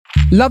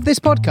Love this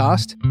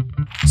podcast?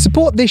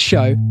 Support this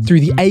show through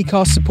the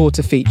Acast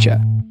supporter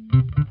feature.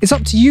 It's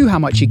up to you how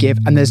much you give,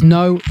 and there's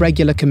no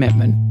regular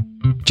commitment.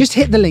 Just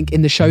hit the link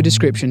in the show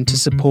description to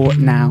support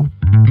now.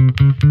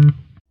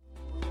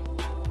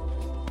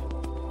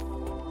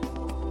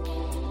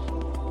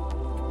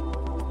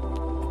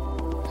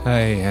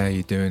 Hey, how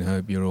you doing?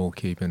 Hope you're all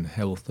keeping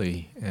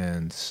healthy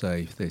and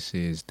safe. This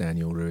is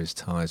Daniel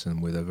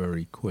Ruiz-Tyson with a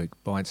very quick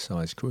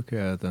bite-size,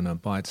 quicker than a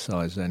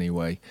bite-size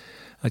anyway.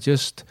 I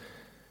just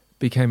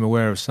became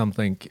aware of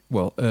something,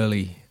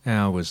 early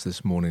hours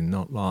this morning,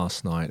 not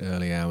last night,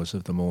 early hours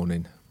of the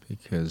morning,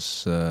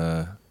 because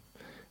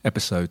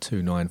episode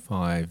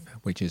 295,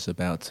 which is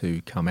about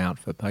to come out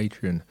for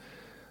Patreon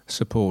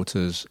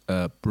supporters,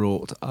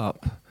 brought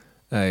up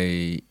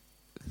a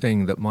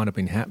thing that might have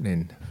been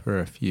happening for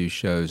a few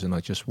shows, and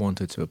I just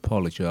wanted to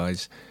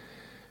apologise.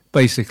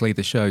 Basically,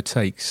 the show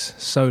takes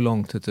so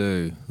long to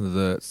do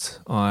that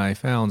I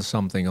found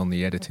something on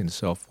the editing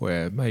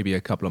software maybe a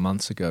couple of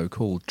months ago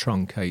called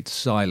Truncate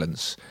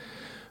Silence,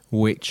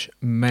 which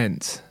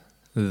meant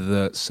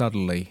that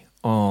suddenly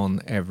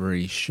on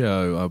every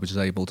show I was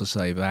able to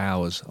save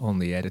hours on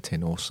the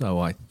editing, or so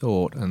I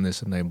thought, and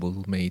this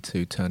enabled me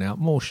to turn out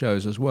more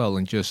shows as well,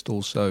 and just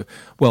also,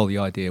 the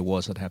idea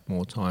was I'd have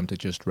more time to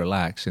just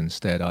relax.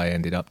 Instead, I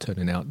ended up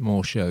turning out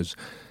more shows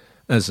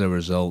as a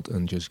result,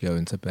 and just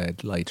going to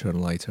bed later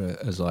and later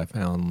as I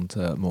found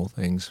more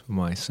things for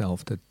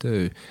myself to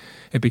do.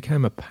 It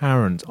became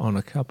apparent on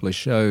a couple of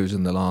shows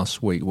in the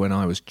last week when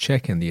I was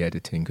checking the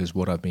editing, because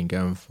what I've been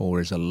going for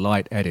is a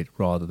light edit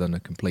rather than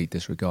a complete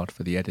disregard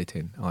for the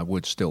editing. I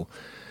would still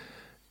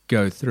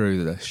go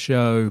through the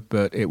show,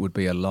 but it would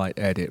be a light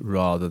edit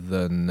rather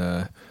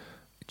than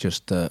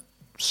just a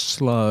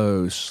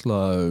slow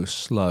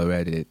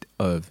edit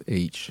of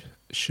each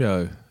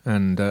show.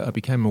 And I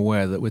became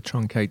aware that with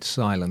Truncate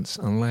Silence,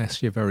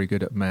 unless you're very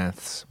good at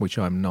maths, which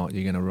I'm not,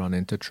 you're going to run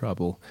into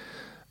trouble.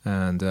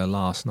 And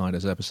last night,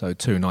 as episode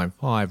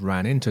 295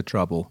 ran into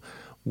trouble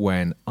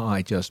when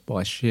I just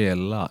by sheer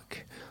luck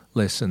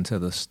listened to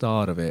the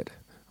start of it.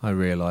 I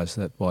realised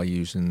that by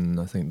using,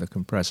 I think, the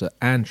compressor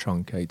and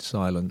Truncate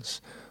Silence,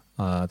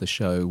 the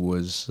show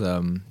was,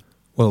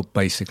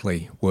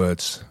 basically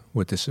words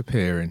were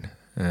disappearing.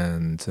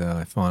 And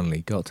I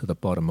finally got to the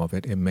bottom of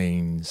it. It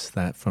means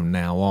that from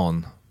now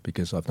on,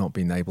 because I've not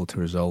been able to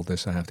resolve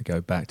this, I have to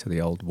go back to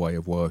the old way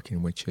of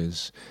working, which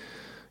is,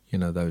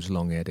 those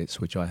long edits,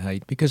 which I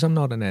hate, because I'm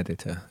not an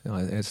editor.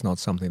 It's not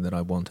something that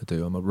I want to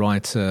do. I'm a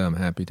writer. I'm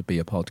happy to be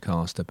a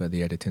podcaster, but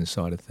the editing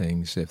side of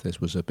things, if this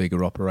was a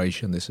bigger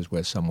operation, this is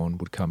where someone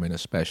would come in, a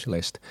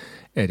specialist,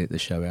 edit the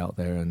show out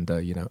there, and,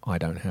 I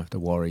don't have to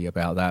worry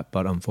about that,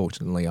 but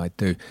unfortunately I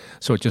do.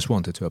 So I just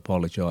wanted to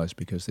apologise,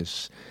 because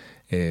this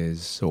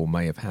is, or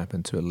may have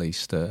happened to at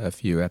least a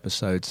few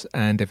episodes,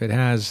 and if it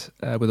has,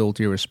 with all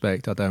due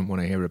respect, I don't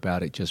want to hear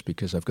about it, just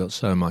because I've got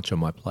so much on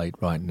my plate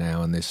right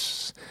now, and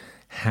this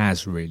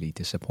has really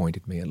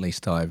disappointed me. At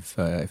least if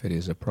it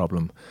is a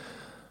problem,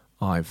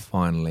 I've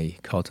finally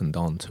cottoned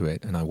on to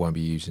it, and I won't be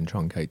using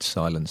Truncate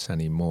Silence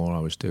anymore. I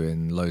was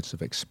doing loads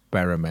of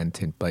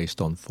experimenting based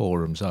on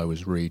forums. I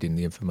was reading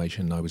the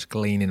information I was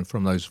gleaning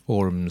from those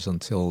forums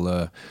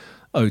until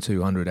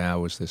 0200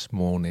 hours this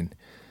morning,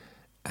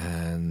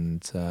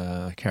 and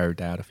I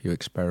carried out a few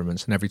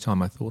experiments, and every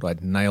time I thought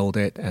I'd nailed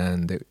it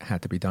and it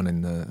had to be done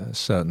in a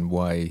certain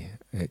way,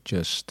 it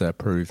just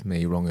proved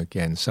me wrong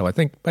again. So I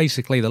think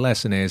basically the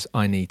lesson is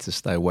I need to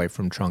stay away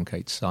from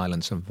Truncate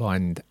Silence and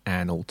find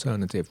an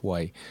alternative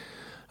way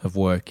of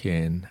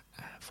working.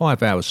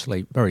 5 hours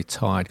sleep, very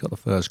tired, got the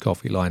first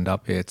coffee lined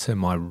up here to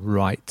my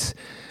right.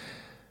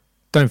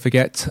 Don't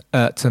forget,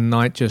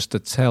 tonight, just to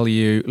tell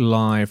you,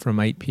 live from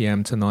 8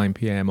 p.m. to 9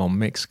 p.m. on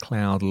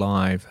Mixcloud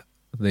Live,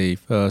 the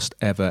first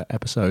ever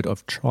episode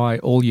of Try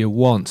All You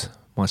Want.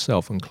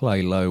 Myself and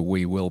Clay Lowe,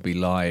 we will be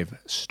live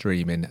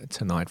streaming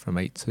tonight from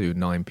 8 to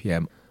 9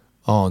 p.m.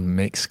 on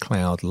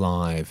Mixcloud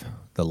Live.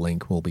 The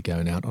link will be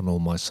going out on all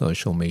my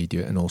social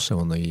media and also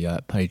on the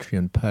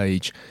Patreon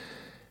page.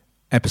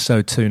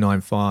 Episode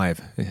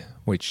 295,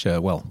 which,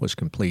 was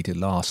completed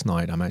last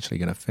night. I'm actually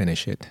going to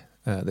finish it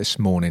this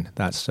morning.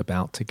 That's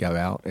about to go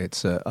out.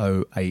 It's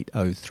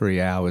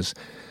 08:03 hours.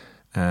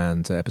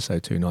 And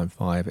episode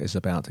 295 is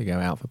about to go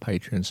out for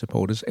Patreon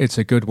supporters. It's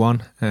a good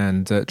one,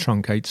 and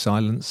Truncate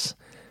Silence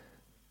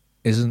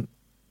isn't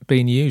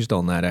being used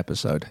on that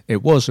episode.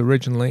 It was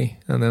originally,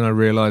 and then I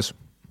realised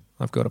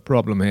I've got a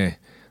problem here.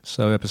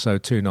 So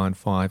episode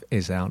 295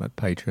 is out at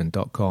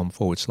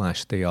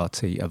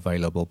patreon.com/DRT,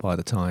 available by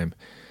the time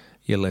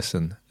you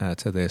listen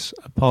to this.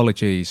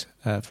 Apologies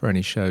for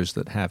any shows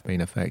that have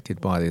been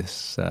affected by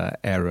this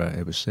error.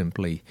 It was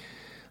simply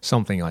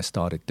something I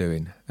started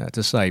doing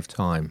to save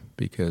time,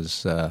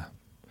 because, I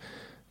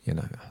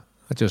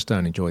just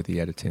don't enjoy the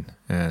editing,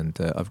 and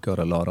I've got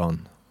a lot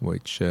on,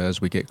 which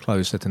as we get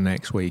closer to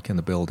next week and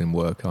the building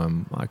work,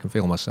 I can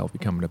feel myself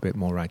becoming a bit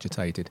more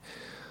agitated.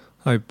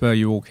 Hope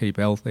you all keep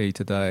healthy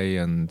today,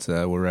 and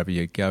wherever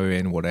you're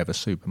going, whatever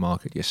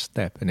supermarket you're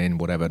stepping in,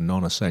 whatever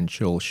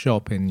non-essential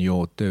shopping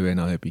you're doing,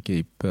 I hope you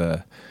keep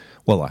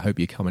Well, I hope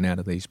you're coming out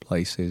of these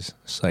places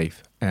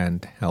safe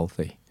and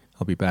healthy.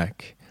 I'll be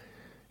back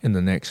in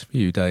the next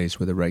few days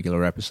with a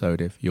regular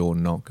episode. If you're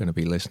not going to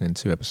be listening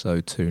to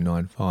episode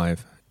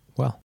 295,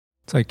 well,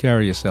 take care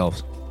of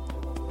yourselves.